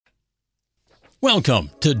Welcome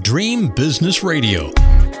to Dream Business Radio,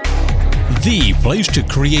 the place to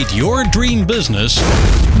create your dream business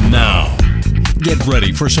now. Get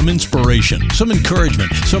ready for some inspiration, some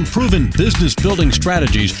encouragement, some proven business building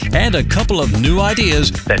strategies, and a couple of new ideas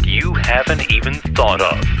that you haven't even thought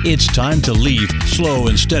of. It's time to leave slow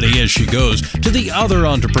and steady as she goes to the other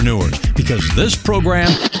entrepreneurs, because this program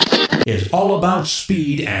is all about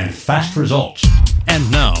speed and fast results. And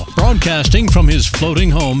now, broadcasting from his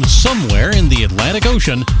floating home somewhere in the Atlantic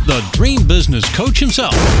Ocean, the dream business coach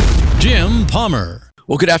himself, Jim Palmer.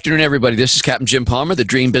 Well, good afternoon, everybody. This is Captain Jim Palmer, the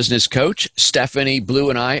Dream Business Coach. Stephanie, Blue,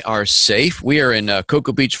 and I are safe. We are in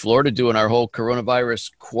Cocoa Beach, Florida, doing our whole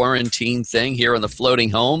coronavirus quarantine thing here on the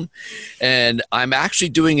floating home. And I'm actually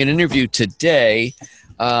doing an interview today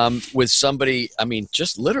with somebody,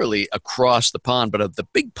 just literally across the pond, but of the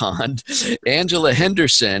big pond, Angela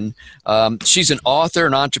Henderson. She's an author,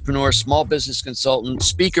 an entrepreneur, small business consultant,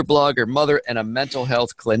 speaker, blogger, mother, and a mental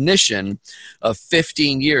health clinician of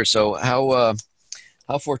 15 years. So how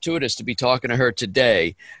fortuitous to be talking to her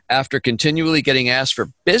today. After continually getting asked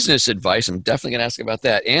for business advice, I'm definitely going to ask about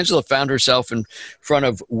that. Angela found herself in front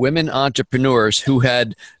of women entrepreneurs who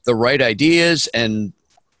had the right ideas and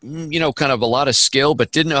kind of a lot of skill,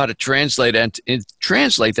 but didn't know how to translate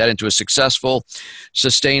that into a successful,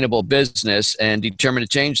 sustainable business, and determined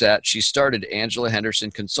to change that. She started Angela Henderson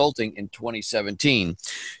Consulting in 2017.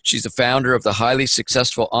 She's the founder of the highly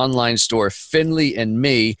successful online store Finley and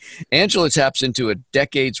Me. Angela taps into a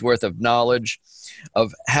decade's worth of knowledge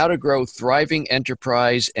of how to grow thriving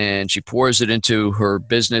enterprise, and she pours it into her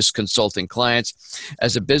business consulting clients.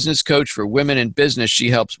 As a business coach for women in business,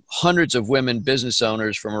 she helps hundreds of women business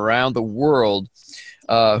owners from around the world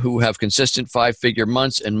who have consistent 5-figure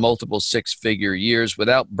months and multiple 6-figure years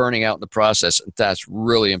without burning out in the process. That's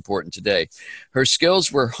really important today. Her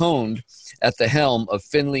skills were honed at the helm of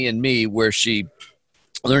Finley and Me, where she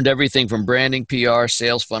learned everything from branding, PR,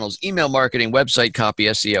 sales funnels, email marketing, website copy,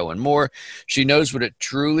 SEO, and more. She knows what it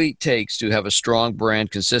truly takes to have a strong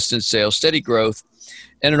brand, consistent sales, steady growth,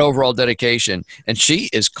 and an overall dedication. And she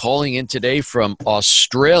is calling in today from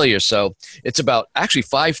Australia. So it's about actually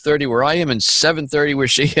 5:30 where I am and 7:30 where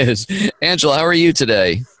she is. Angela, how are you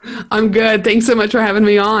today? I'm good. Thanks so much for having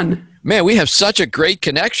me on. Man, we have such a great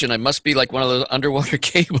connection. I must be like one of those underwater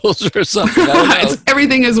cables or something. I don't know.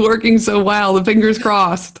 Everything is working so well. The fingers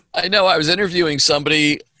crossed. I know. I was interviewing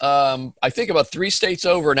somebody, I think about 3 states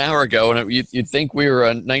over an hour ago, and you'd think we were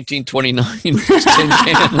on 1929 tin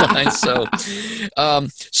can line.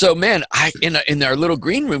 So man, in our little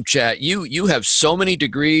green room chat, you have so many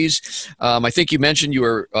degrees. I think you mentioned you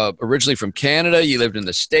were originally from Canada. You lived in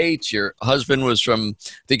the States. Your husband was from,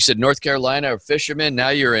 I think you said North Carolina, a fisherman. Now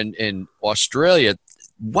you're in Australia.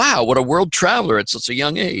 Wow, what a world traveler at such a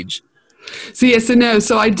young age. So yes and no.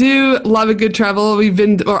 So I do love a good travel. I've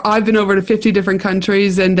been over to 50 different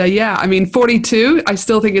countries, and 42. I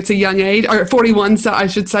still think it's a young age, or 41. So I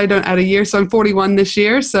should say, don't add a year. So I'm 41 this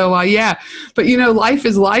year. So but life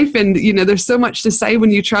is life, and there's so much to say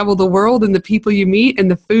when you travel the world, and the people you meet,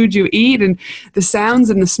 and the food you eat, and the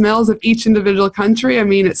sounds and the smells of each individual country.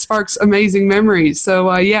 It sparks amazing memories. So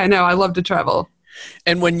I love to travel.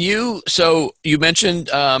 And you mentioned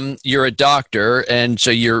you're a doctor, and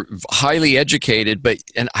so you're highly educated,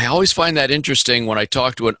 and I always find that interesting when I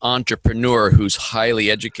talk to an entrepreneur who's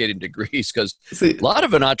highly educated in degrees, because a lot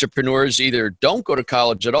of entrepreneurs either don't go to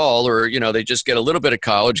college at all, or, they just get a little bit of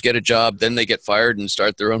college, get a job, then they get fired and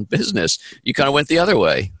start their own business. You kind of went the other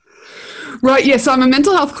way. Right. Yeah. So I'm a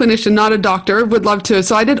mental health clinician, not a doctor. Would love to.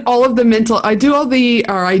 So I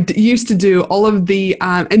used to do all of the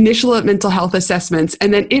initial mental health assessments.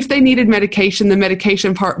 And then if they needed medication, the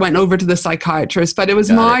medication part went over to the psychiatrist. But it was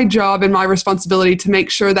my job and my responsibility to make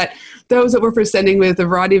sure that those that were presenting with a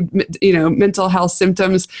variety of, mental health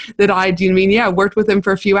symptoms, that I worked with them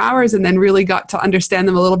for a few hours and then really got to understand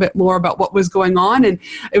them a little bit more about what was going on. And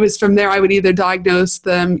it was from there I would either diagnose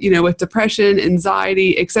them, with depression,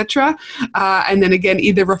 anxiety, etc. And then again,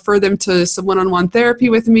 either refer them to some one-on-one therapy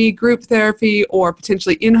with me, group therapy, or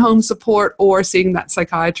potentially in-home support, or seeing that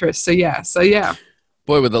psychiatrist. So yeah.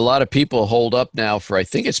 Boy, with a lot of people holed up now for, I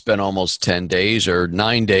think it's been almost 10 days or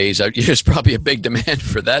 9 days. There's probably a big demand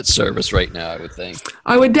for that service right now, I would think.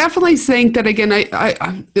 I would definitely think that, again,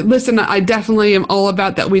 I definitely am all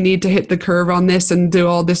about that we need to hit the curve on this and do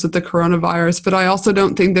all this with the coronavirus. But I also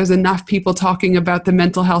don't think there's enough people talking about the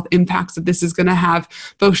mental health impacts that this is going to have,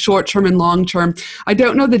 both short-term and long-term. I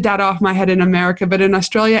don't know the data off my head in America, but in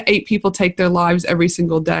Australia, 8 people take their lives every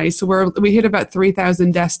single day. So we hit about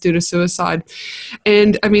 3,000 deaths due to suicide.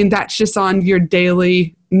 And that's just on your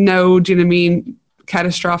daily node,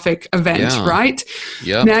 catastrophic event, right?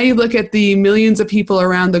 Yeah. Now you look at the millions of people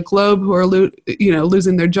around the globe who are,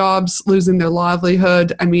 losing their jobs, losing their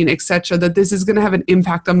livelihood, et cetera, that this is going to have an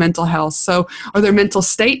impact on mental health. So, or their mental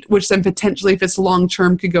state, which then potentially, if it's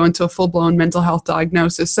long-term, could go into a full-blown mental health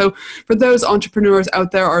diagnosis. So for those entrepreneurs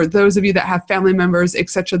out there, or those of you that have family members, et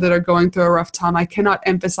cetera, that are going through a rough time, I cannot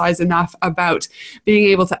emphasize enough about being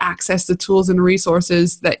able to access the tools and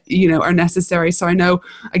resources that, are necessary. So I know,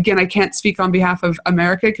 again, I can't speak on behalf of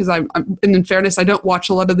America because and in fairness, I don't watch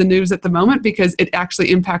a lot of the news at the moment because it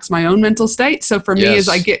actually impacts my own mental state. So for me, as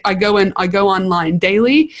I go online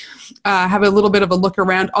daily, have a little bit of a look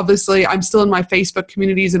around. Obviously, I'm still in my Facebook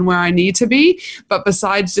communities and where I need to be, but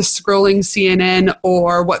besides just scrolling CNN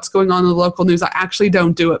or what's going on in the local news, I actually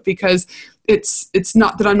don't do it because it's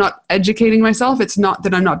not that I'm not educating myself. It's not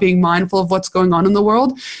that I'm not being mindful of what's going on in the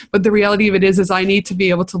world. But the reality of it is I need to be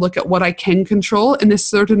able to look at what I can control in this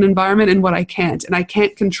certain environment and what I can't. And I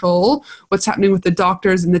can't control what's happening with the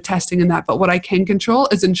doctors and the testing and that. But what I can control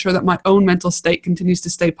is ensure that my own mental state continues to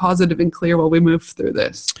stay positive and clear while we move through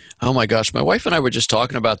this. Oh my gosh. My wife and I were just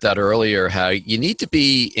talking about that earlier, how you need to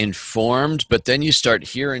be informed, but then you start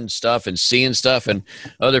hearing stuff and seeing stuff and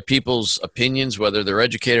other people's opinions, whether they're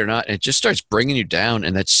educated or not, and it just starts bringing you down,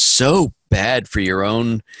 and that's so bad for your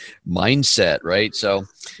own mindset, right? So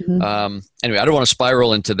anyway, I don't want to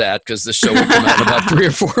spiral into that because the show will come out in about 3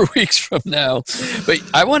 or 4 weeks from now. But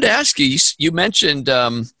I wanted to ask you, you mentioned,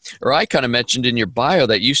 or I kind of mentioned in your bio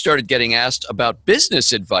that you started getting asked about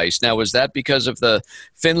business advice. Now, was that because of the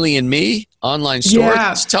Finley and Me online store?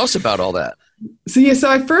 Yeah. Tell us about all that. So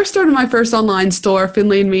I first started my first online store,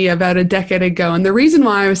 Finley and Me, about a decade ago. And the reason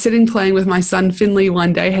why, I was sitting playing with my son Finley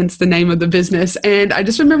one day, hence the name of the business. And I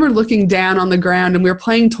just remember looking down on the ground and we were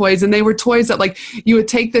playing toys, and they were toys that, like, you would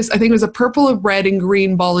take this, I think it was a purple, red, and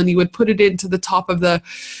green ball, and you would put it into the top of the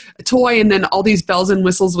toy, and then all these bells and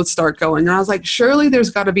whistles would start going. And I was like, surely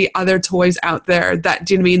there's got to be other toys out there that,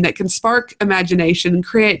 that can spark imagination,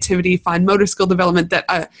 creativity, fine motor skill development,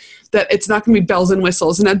 that it's not going to be bells and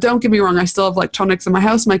whistles. And now, don't get me wrong, I still have electronics in my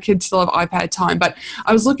house. My kids still have iPad time. But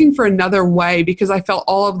I was looking for another way because I felt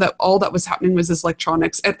all that was happening was this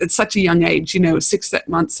electronics at such a young age, 6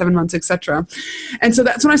 months, 7 months, etc. And so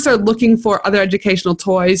that's when I started looking for other educational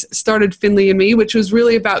toys, started Finley and Me, which was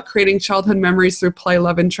really about creating childhood memories through play,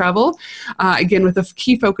 love, and travel. Again, with a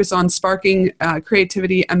key focus on sparking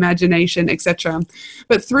creativity, imagination, etc.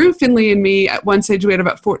 But through Finley and Me, at one stage, we had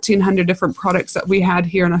about 1,400 different products that we had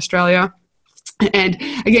here in Australia. And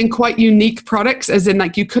again, quite unique products, as in,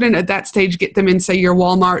 like, you couldn't at that stage get them in, say, your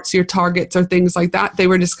Walmarts, your Targets, or things like that. They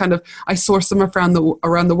were just kind of, I sourced them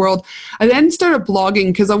around the world. I then started blogging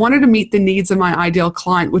because I wanted to meet the needs of my ideal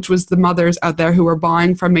client, which was the mothers out there who were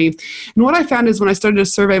buying from me. And what I found is when I started to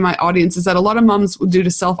survey my audience is that a lot of moms, due to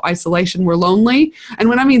self-isolation, were lonely. And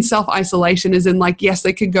when I mean self-isolation is in, like, yes,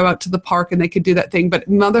 they could go out to the park and they could do that thing, but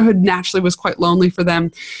motherhood naturally was quite lonely for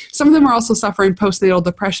them. Some of them were also suffering postnatal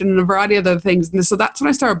depression and a variety of other things. And so that's when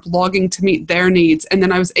I started blogging to meet their needs. And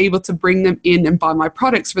then I was able to bring them in and buy my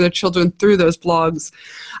products for their children through those blogs.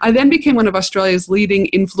 I then became one of Australia's leading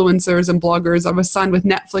influencers and bloggers. I was signed with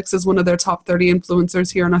Netflix as one of their top 30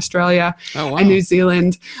 influencers here in Australia and New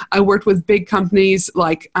Zealand. I worked with big companies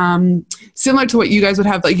like, similar to what you guys would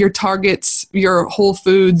have, like your Targets, your Whole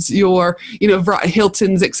Foods, your,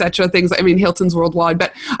 Hiltons, etc. Things. I mean, Hilton's worldwide,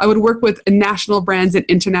 but I would work with national brands and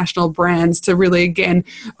international brands to really, again,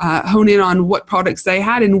 hone in on what products they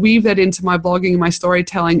had and weave that into my blogging and my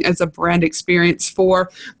storytelling as a brand experience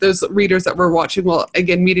for those readers that were watching. Well,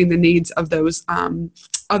 again, meeting the needs of those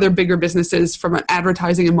other bigger businesses from an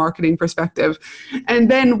advertising and marketing perspective.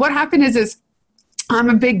 And then what happened is I'm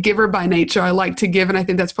a big giver by nature. I like to give, and I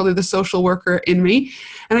think that's probably the social worker in me.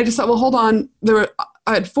 And I just thought, well, hold on.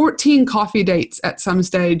 I had 14 coffee dates at some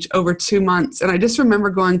stage over 2 months. And I just remember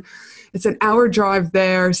going, it's an hour drive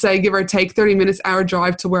there, say, give or take 30 minutes, hour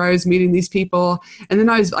drive to where I was meeting these people. And then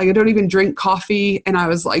I was like, I don't even drink coffee. And I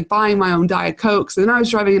was like buying my own Diet Cokes. And then I was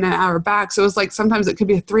driving an hour back. So it was like, sometimes it could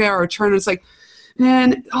be a 3-hour turn. It's like,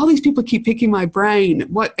 man, all these people keep picking my brain.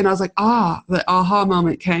 What? And I was like, the aha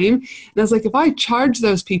moment came. And I was like, if I charge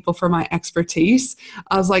those people for my expertise,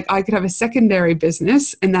 I was like, I could have a secondary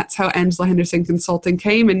business. And that's how Angela Henderson Consulting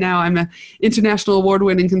came. And now I'm an international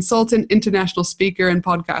award-winning consultant, international speaker, and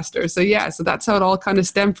podcaster. So yeah, so that's how it all kind of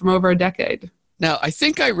stemmed from over a decade. Now, I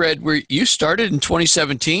think I read where you started in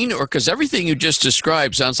 2017, or because everything you just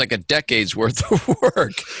described sounds like a decade's worth of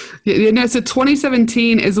work. So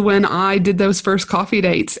 2017 is when I did those first coffee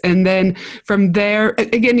dates. And then from there,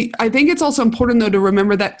 again, I think it's also important, though, to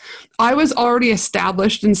remember that I was already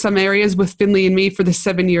established in some areas with Finley and Me for the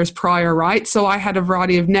 7 years prior, right? So I had a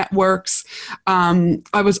variety of networks.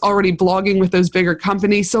 I was already blogging with those bigger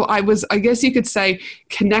companies. So I was, I guess you could say,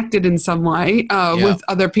 connected in some way with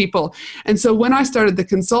other people. And so when I started the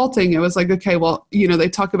consulting, it was like, okay, well, they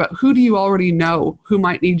talk about who do you already know who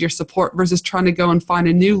might need your support versus trying to go and find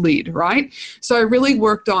a new lead, right? So I really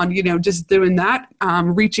worked on, just doing that,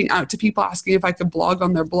 reaching out to people, asking if I could blog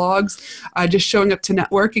on their blogs, just showing up to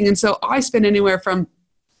networking. And so I spent anywhere from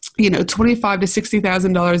 $25,000 to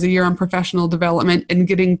 $60,000 a year on professional development and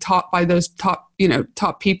getting taught by those top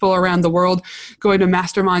people around the world, going to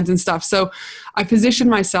masterminds and stuff. So I positioned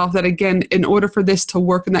myself that, again, in order for this to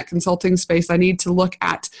work in that consulting space, I need to look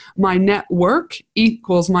at my network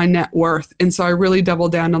equals my net worth. And so I really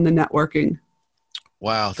doubled down on the networking.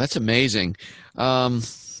 Wow, that's amazing.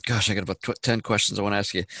 Gosh, I got about 10 questions I want to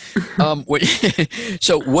ask you.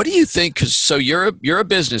 So what do you think? So you're a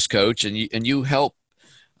business coach and you help.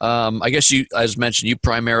 I guess you, as mentioned, you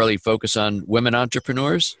primarily focus on women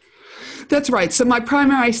entrepreneurs. That's right. So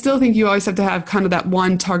I still think you always have to have kind of that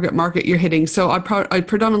one target market you're hitting. So I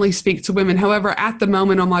predominantly speak to women. However, at the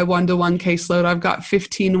moment on my one-to-one caseload, I've got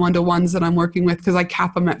 15 one-to-ones that I'm working with because I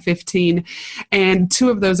cap them at 15, and 2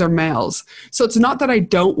 of those are males. So it's not that I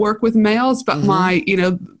don't work with males, but my,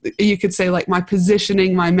 you could say like my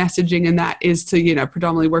positioning, my messaging, and that is to,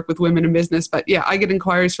 predominantly work with women in business. But yeah, I get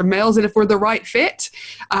inquiries from males, and if we're the right fit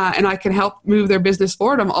and I can help move their business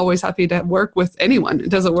forward, I'm always happy to work with anyone. It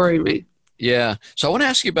doesn't worry me. Yeah. So I want to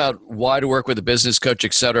ask you about why to work with a business coach,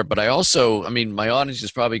 et cetera. But my audience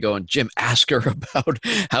is probably going, Jim, ask her about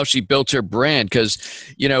how she built her brand. Because,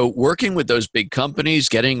 working with those big companies,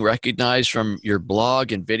 getting recognized from your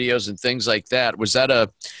blog and videos and things like that,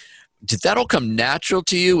 did that all come natural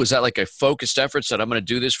to you? Was that like a focused effort that I'm going to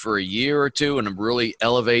do this for a year or two and really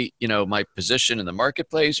elevate, my position in the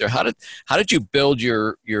marketplace? Or how did you build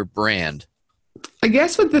your brand? I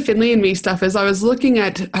guess with the Finley and Me stuff is I was looking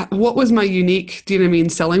at what was my unique,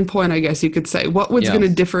 selling point, I guess you could say. What was going to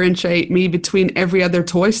differentiate me between every other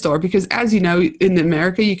toy store? Because as you know, in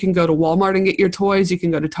America, you can go to Walmart and get your toys. You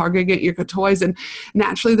can go to Target and get your toys. And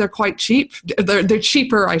naturally, they're quite cheap. They're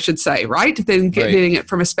cheaper, I should say, right? Than getting it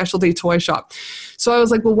from a specialty toy shop. So I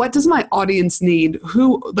was like, well, what does my audience need?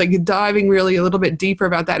 Diving really a little bit deeper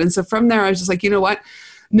about that. And so from there, I was just like, you know what?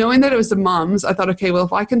 Knowing that it was the moms, I thought, okay, well,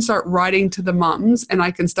 if I can start writing to the moms and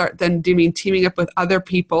I can start then teaming up with other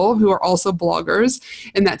people who are also bloggers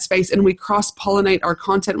in that space, and we cross-pollinate our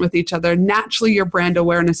content with each other, naturally your brand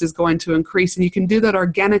awareness is going to increase, and you can do that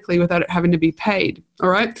organically without it having to be paid. All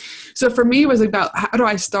right. So for me, it was about how do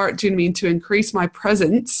I start, to increase my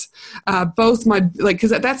presence,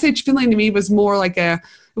 because at that stage, Finley to Me was more like I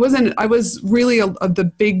was really the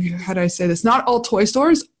big, how do I say this? Not all toy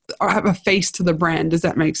stores have a face to the brand. Does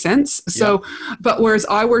that make sense? So, but whereas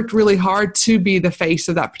I worked really hard to be the face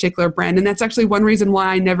of that particular brand. And that's actually one reason why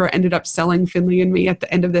I never ended up selling Finley and Me at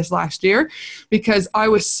the end of this last year, because I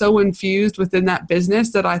was so infused within that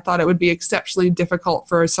business that I thought it would be exceptionally difficult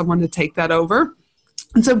for someone to take that over.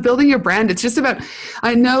 And so building your brand, it's just about,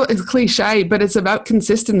 I know it's cliche, but it's about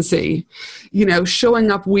consistency,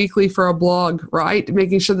 showing up weekly for a blog, right?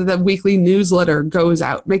 Making sure that the weekly newsletter goes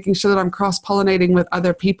out, making sure that I'm cross-pollinating with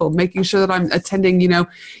other people, making sure that I'm attending,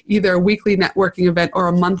 either a weekly networking event or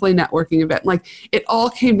a monthly networking event. Like, it all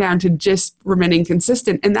came down to just remaining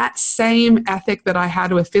consistent. And that same ethic that I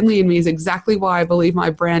had with Finley and Me is exactly why I believe my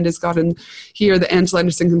brand has gotten here. The Angela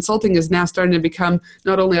Henderson Consulting is now starting to become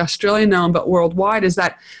not only Australian known, but worldwide, is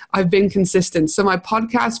that I've been consistent. So my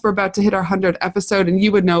podcast, we're about to hit our 100th episode, and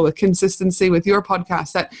you would know with consistency with your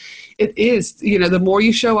podcast that it is, the more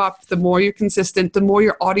you show up, the more you're consistent, the more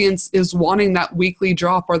your audience is wanting that weekly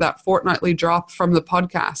drop or that fortnightly drop from the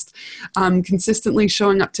podcast. Consistently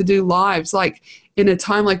showing up to do lives, like in a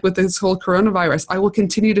time like with this whole coronavirus, I will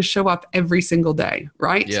continue to show up every single day,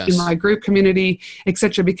 right? Yes. In my group community,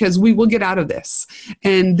 etc., because we will get out of this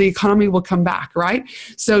and the economy will come back, right?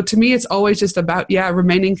 So to me, it's always just about,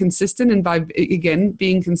 remaining consistent. And by, again,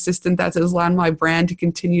 being consistent, that has allowed my brand to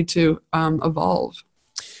continue to evolve.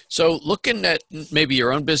 So looking at maybe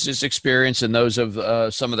your own business experience and those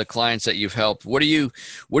of some of the clients that you've helped, what do you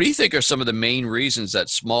think are some of the main reasons that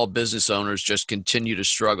small business owners just continue to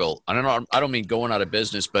struggle? I don't mean going out of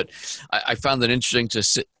business, but I found it interesting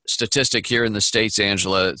to statistic here in the States,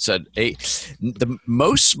 Angela. It said the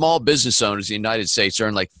most small business owners in the United States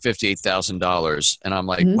earn like $58,000. And I'm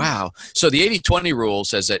like, wow. So the 80-20 rule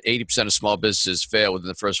says that 80% of small businesses fail within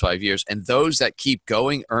the first 5 years. And those that keep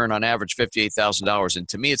going earn on average $58,000. And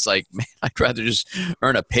to me, it's like, man, I'd rather just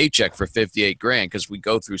earn a paycheck for 58 grand because we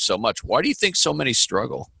go through so much. Why do you think so many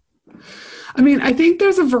struggle? I mean, I think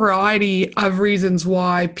there's a variety of reasons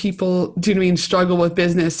why people, struggle with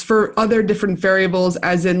business for other different variables,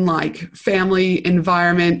 as in like family,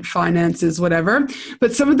 environment, finances, whatever.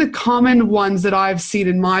 But some of the common ones that I've seen,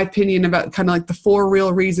 in my opinion, about kind of like the 4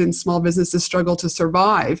 real reasons small businesses struggle to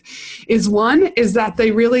survive is, one, is that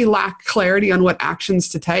they really lack clarity on what actions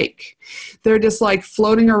to take. They're just like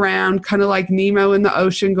floating around, kind of like Nemo in the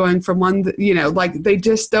ocean, going from one, like they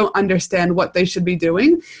just don't understand what they should be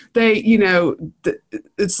doing. They,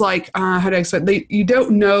 it's like, how do I explain? You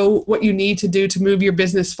don't know what you need to do to move your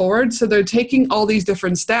business forward. So they're taking all these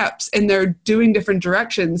different steps and they're doing different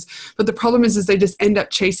directions. But the problem is they just end up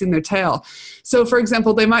chasing their tail. So for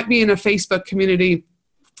example, they might be in a Facebook community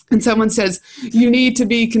and someone says, you need to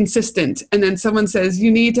be consistent. And then someone says,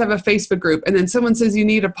 you need to have a Facebook group. And then someone says, you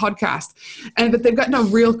need a podcast. But they've got no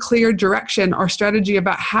real clear direction or strategy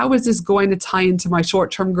about how is this going to tie into my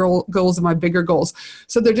short-term goals and my bigger goals.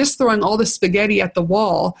 So they're just throwing all the spaghetti at the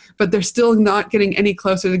wall, but they're still not getting any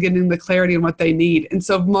closer to getting the clarity on what they need. And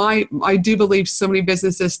so I do believe so many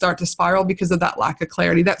businesses start to spiral because of that lack of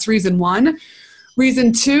clarity. That's reason one.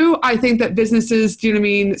 Reason two, I think that businesses,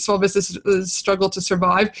 small businesses struggle to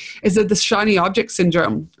survive is that the shiny object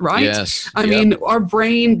syndrome, right? Yes. I mean, our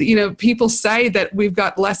brain, people say that we've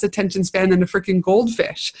got less attention span than a freaking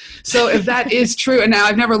goldfish. So if that is true, and now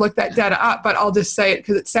I've never looked that data up, but I'll just say it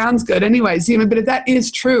because it sounds good anyways, but if that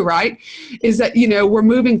is true, right, is that, we're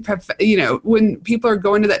moving, when people are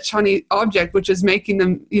going to that shiny object, which is making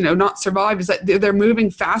them, not survive, is that they're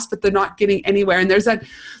moving fast, but they're not getting anywhere. And there's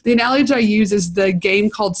the analogy I use is the game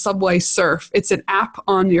called Subway Surf. It's an app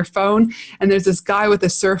on your phone, and there's this guy with a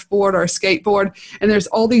surfboard or a skateboard, and there's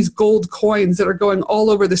all these gold coins that are going all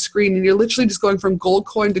over the screen, and you're literally just going from gold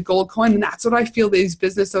coin to gold coin. And that's what I feel these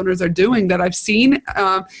business owners are doing, that I've seen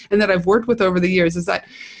and that I've worked with over the years, is that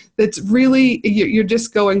it's really, you're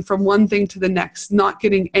just going from one thing to the next, not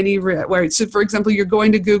getting anywhere. So for example, you're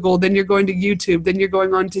going to Google, then you're going to YouTube, then you're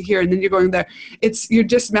going on to here, and then you're going there. You're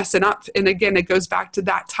just messing up. And again, it goes back to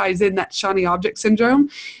that shiny object syndrome.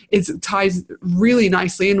 It ties really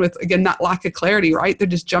nicely in with, again, that lack of clarity, right? They're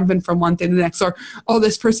just jumping from one thing to the next. Or, oh,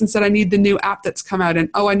 this person said I need the new app that's come out, and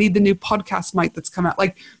oh, I need the new podcast mic that's come out.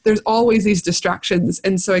 Like, there's always these distractions.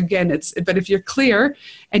 And so again, but if you're clear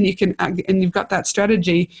and you've got that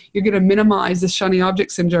strategy, you're going to minimize the shiny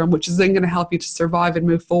object syndrome, which is then going to help you to survive and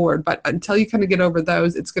move forward. But until you kind of get over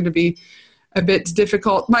those, it's going to be a bit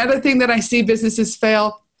difficult. My other thing that I see businesses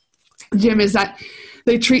fail, Jim, is that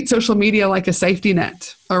they treat social media like a safety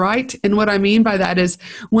net. All right. And what I mean by that is,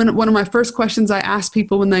 one of my first questions I ask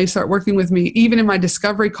people when they start working with me, even in my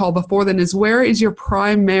discovery call before then, is, where is your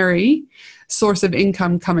primary source of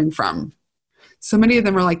income coming from? So many of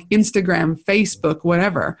them are like Instagram, Facebook,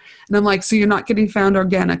 whatever. And I'm like, so you're not getting found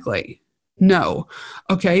organically? No.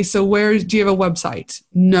 Okay, so do you have a website?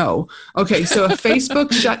 No. Okay, so if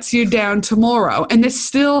Facebook shuts you down tomorrow, and this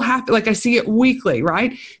still happens, like I see it weekly,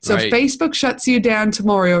 right? So if Facebook shuts you down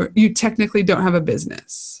tomorrow, you technically don't have a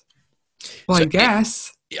business. Well, I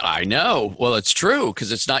guess. I know. Well, it's true,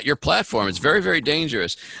 because it's not your platform. It's very, very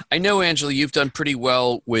dangerous. I know, Angela, you've done pretty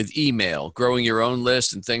well with email, growing your own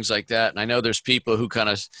list and things like that. And I know there's people who kind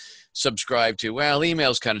of subscribe to, well,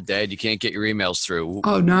 email's kind of dead. You can't get your emails through.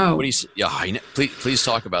 Oh, no. What do you? Yeah, I know. Please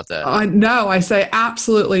talk about that. No, I say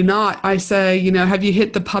absolutely not. I say, have you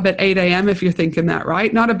hit the pub at 8 a.m. if you're thinking that,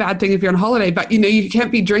 right? Not a bad thing if you're on holiday, but, you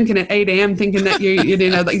can't be drinking at 8 a.m. thinking that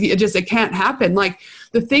it can't happen. Like,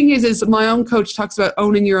 the thing is my own coach talks about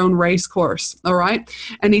owning your own race course, all right?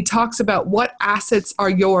 And he talks about what assets are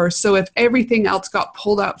yours. So if everything else got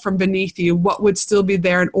pulled out from beneath you, what would still be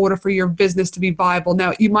there in order for your business to be viable?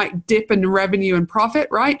 Now, you might dip in revenue and profit,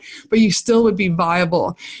 right? But you still would be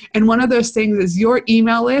viable. And one of those things is your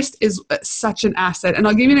email list is such an asset. And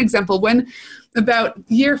I'll give you an example. When about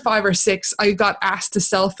year 5 or 6, I got asked to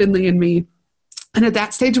sell Finley and Me. And at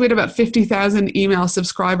that stage, we had about 50,000 email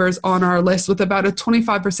subscribers on our list with about a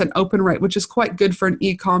 25% open rate, which is quite good for an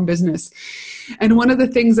e-com business. And one of the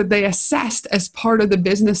things that they assessed as part of the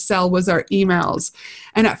business sell was our emails.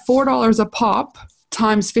 And at $4 a pop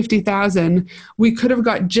times 50,000, we could have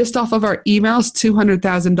got just off of our emails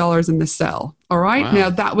 $200,000 in the sell. All right. Wow. Now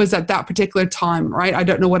that was at that particular time, right? I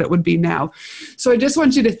don't know what it would be now. So I just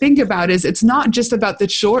want you to think about is it's not just about the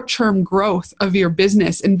short-term growth of your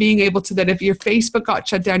business and being able to that if your Facebook got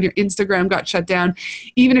shut down, your Instagram got shut down,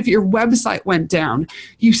 even if your website went down,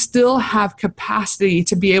 you still have capacity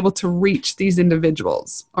to be able to reach these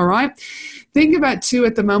individuals. All right. Think about too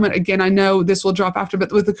at the moment, again, I know this will drop after,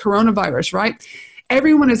 but with the coronavirus, right?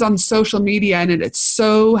 Everyone is on social media and it's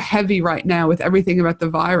so heavy right now with everything about the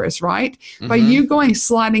virus, right? Mm-hmm. By you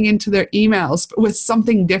sliding into their emails with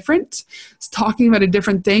something different, talking about a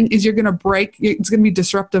different thing, is you're going to break, it's going to be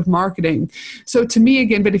disruptive marketing. So to me,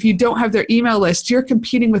 again, but if you don't have their email list, you're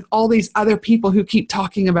competing with all these other people who keep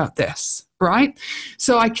talking about this, right?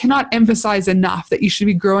 So I cannot emphasize enough that you should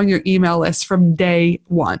be growing your email list from day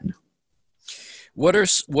one. What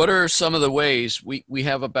are some of the ways we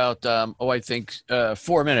have about I think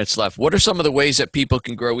 4 minutes left? What are some of the ways that people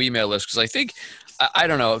can grow email lists? Because I think I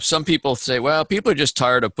don't know. Some people say, well, people are just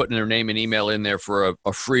tired of putting their name and email in there for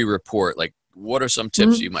a free report. Like, what are some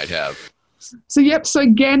tips you might have?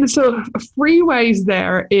 So free ways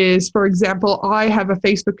there is, for example, I have a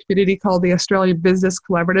Facebook community called the Australian Business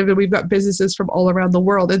Collaborative, and we've got businesses from all around the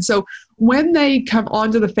world. And so when they come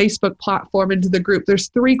onto the Facebook platform, into the group, there's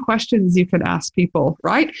 3 questions you can ask people,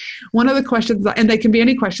 right? One of the questions, and they can be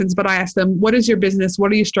any questions, but I ask them, what is your business?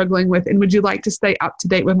 What are you struggling with? And would you like to stay up to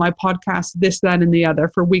date with my podcast, this, that, and the other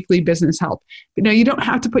for weekly business help? Now, you don't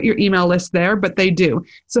have to put your email list there, but they do.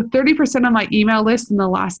 So 30% of my email list in the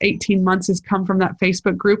last 18 months has come from that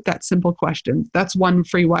Facebook group. That simple question. That's one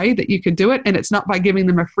free way that you could do it. And it's not by giving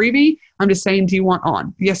them a freebie. I'm just saying, do you want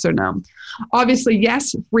on? Yes or no? Obviously,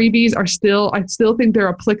 yes, freebies are I still think they're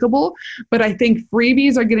applicable, but I think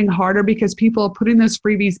freebies are getting harder because people are putting those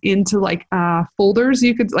freebies into folders.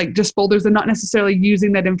 You could just folders and not necessarily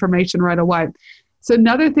using that information right away. So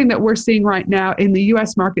another thing that we're seeing right now in the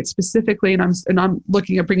US market specifically, and I'm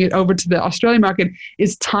looking at bringing it over to the Australian market,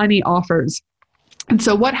 is tiny offers. And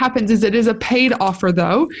so what happens is it is a paid offer,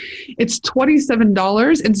 though. It's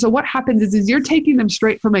 $27. And so what happens is you're taking them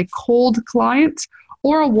straight from a cold client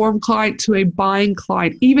or a warm client to a buying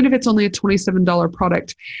client, even if it's only a $27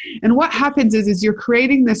 product. And what happens is you're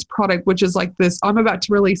creating this product, which is like this. I'm about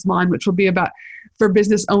to release mine, which will be about for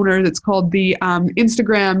business owners. It's called the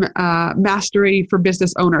Instagram Mastery for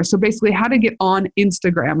Business Owners. So basically how to get on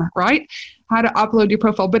Instagram, right? How to upload your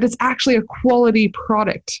profile, but it's actually a quality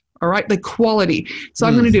product. All right, the quality. So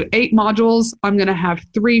I'm going to do 8 modules. I'm going to have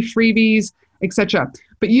 3 freebies, etc.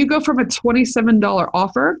 But you go from a $27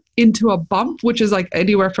 offer into a bump, which is like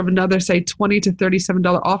anywhere from another, say, $20 to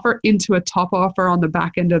 $37 offer into a top offer on the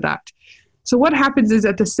back end of that. So what happens is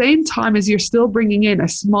at the same time as you're still bringing in a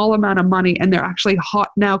small amount of money and they're actually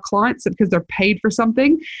hot now clients because they're paid for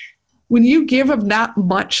something, when you give them that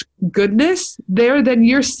much goodness, then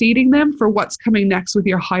you're seeding them for what's coming next with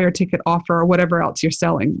your higher ticket offer or whatever else you're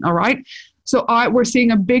selling. All right. So we're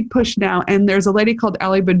seeing a big push now. And there's a lady called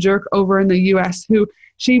Ali Bajurk over in the US who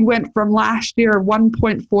she went from last year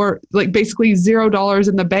 1.4, like basically $0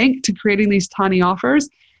 in the bank to creating these tiny offers.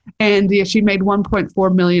 And she made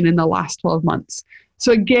 1.4 million in the last 12 months.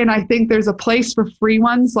 So again, I think there's a place for free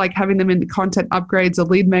ones, like having them in the content upgrades, a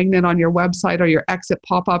lead magnet on your website or your exit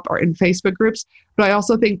pop-up or in Facebook groups. But I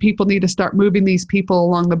also think people need to start moving these people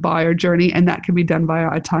along the buyer journey, and that can be done via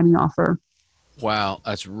a tiny offer. Wow,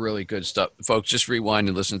 that's really good stuff. Folks, just rewind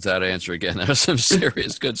and listen to that answer again. That was some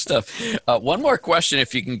serious good stuff. One more question,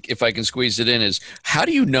 if I can squeeze it in, is how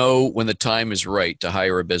do you know when the time is right to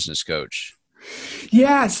hire a business coach?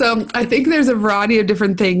 Yeah, so I think there's a variety of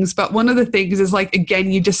different things, but one of the things is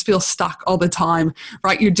again, you just feel stuck all the time,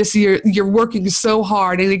 right? You're working so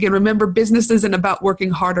hard. And again, remember, business isn't about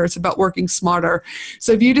working harder, it's about working smarter.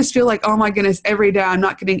 So if you just feel like, oh my goodness, every day I'm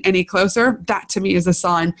not getting any closer, that to me is a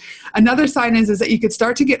sign. Another sign is that you could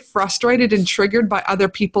start to get frustrated and triggered by other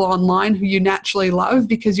people online who you naturally love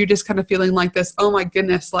because you're just kind of feeling like this, oh my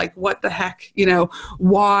goodness, what the heck,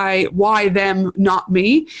 why them, not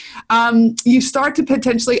me? You start to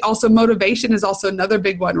potentially also, motivation is also another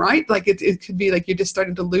big one, right? It could be like you're just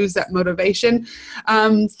starting to lose that motivation.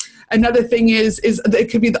 Another thing is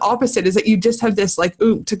it could be the opposite, is that you just have this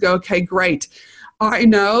to go, okay, great. I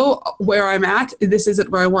know where I'm at. This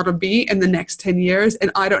isn't where I want to be in the next 10 years,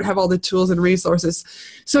 and I don't have all the tools and resources.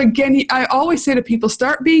 So again, I always say to people,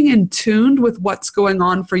 start being in tune with what's going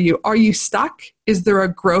on for you. Are you stuck? Is there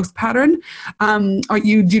a growth pattern? Do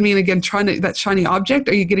you mean, again, that shiny object?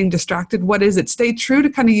 Are you getting distracted? What is it? Stay true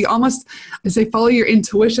to you almost, I say, follow your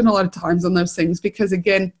intuition a lot of times on those things, because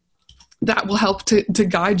again, that will help to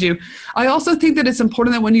guide you. I also think that it's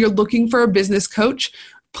important that when you're looking for a business coach,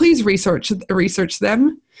 please research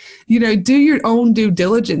them. Do your own due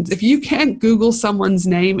diligence. If you can't Google someone's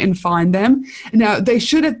name and find them, now they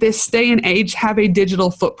should at this day and age have a digital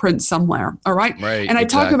footprint somewhere. All right. Right. And I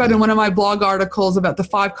talk about in one of my blog articles about the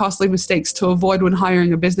 5 costly mistakes to avoid when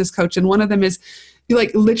hiring a business coach. And one of them is you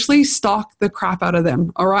literally stalk the crap out of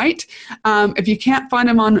them. All right. If you can't find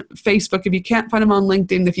them on Facebook, if you can't find them on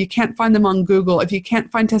LinkedIn, if you can't find them on Google, if you can't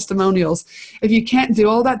find testimonials, if you can't do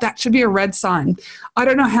all that, that should be a red sign. I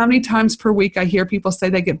don't know how many times per week I hear people say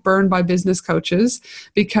they get burned by business coaches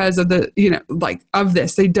because of of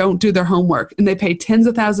this. They don't do their homework and they pay tens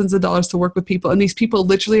of thousands of dollars to work with people. And these people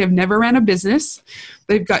literally have never ran a business.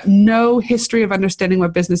 They've got no history of understanding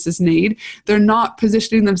what businesses need. They're not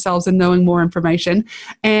positioning themselves and knowing more information.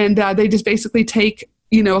 And they just basically take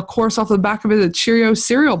a course off the back of a Cheerio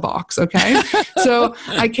cereal box. Okay. So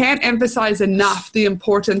I can't emphasize enough the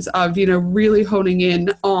importance of, really honing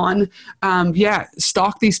in on,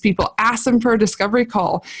 stalk these people, ask them for a discovery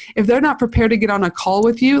call. If they're not prepared to get on a call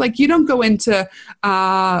with you, you don't go into,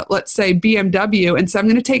 let's say BMW and say, I'm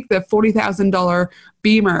going to take the $40,000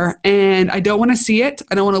 Beamer and I don't want to see it.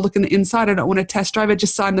 I don't want to look in the inside. I don't want to test drive it.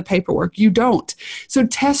 Just sign the paperwork. You don't. So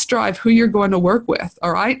test drive who you're going to work with.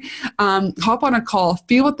 All right. Hop on a call,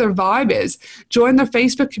 feel what their vibe is, join their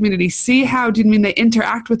Facebook community, see how they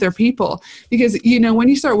interact with their people. Because, when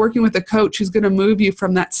you start working with a coach who's going to move you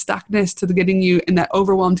from that stuckness to getting you in that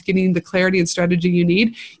overwhelm to getting the clarity and strategy you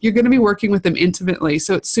need, you're going to be working with them intimately.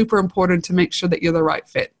 So it's super important to make sure that you're the right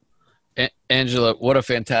fit. Angela, what a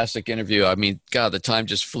fantastic interview. I mean, God, the time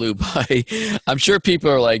just flew by. I'm sure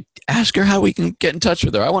people are like, ask her how we can get in touch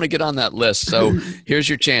with her. I want to get on that list. So here's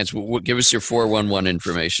your chance. Give us your 411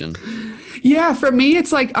 information. Yeah, for me,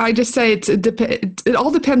 it's I just say it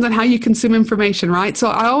all depends on how you consume information, right? So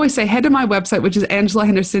I always say head to my website, which is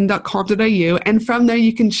angelahenderson.com.au. And from there,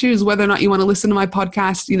 you can choose whether or not you want to listen to my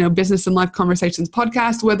podcast, Business and Life Conversations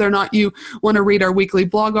podcast, whether or not you want to read our weekly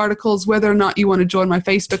blog articles, whether or not you want to join my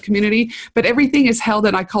Facebook community. But everything is held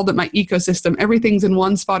in, I called it my ecosystem. Everything's in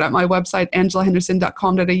one spot at my website,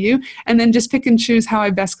 angelahenderson.com.au. And then just pick and choose how I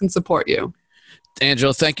best can support you.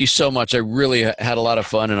 Angela, thank you so much. I really had a lot of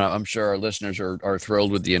fun, and I'm sure our listeners are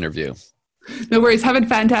thrilled with the interview. No worries. Have a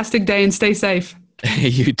fantastic day and stay safe.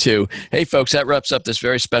 You too. Hey, folks, that wraps up this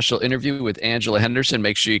very special interview with Angela Henderson.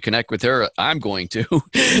 Make sure you connect with her. I'm going to.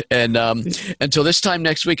 And until this time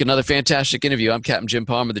next week, another fantastic interview. I'm Captain Jim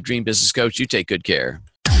Palmer, the Dream Business Coach. You take good care.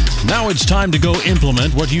 Now it's time to go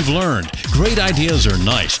implement what you've learned. Great ideas are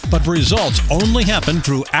nice, but results only happen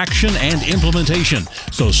through action and implementation.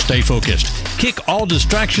 So stay focused. Kick all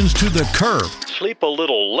distractions to the curb. Sleep a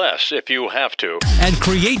little less if you have to. And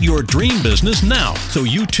create your dream business now so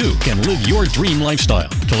you too can live your dream lifestyle.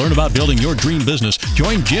 To learn about building your dream business,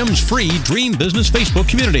 join Jim's free Dream Business Facebook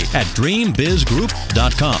community at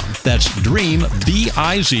dreambizgroup.com. That's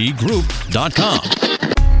dreambizgroup.com.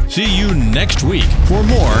 See you next week for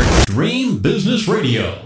more Dream Business Radio.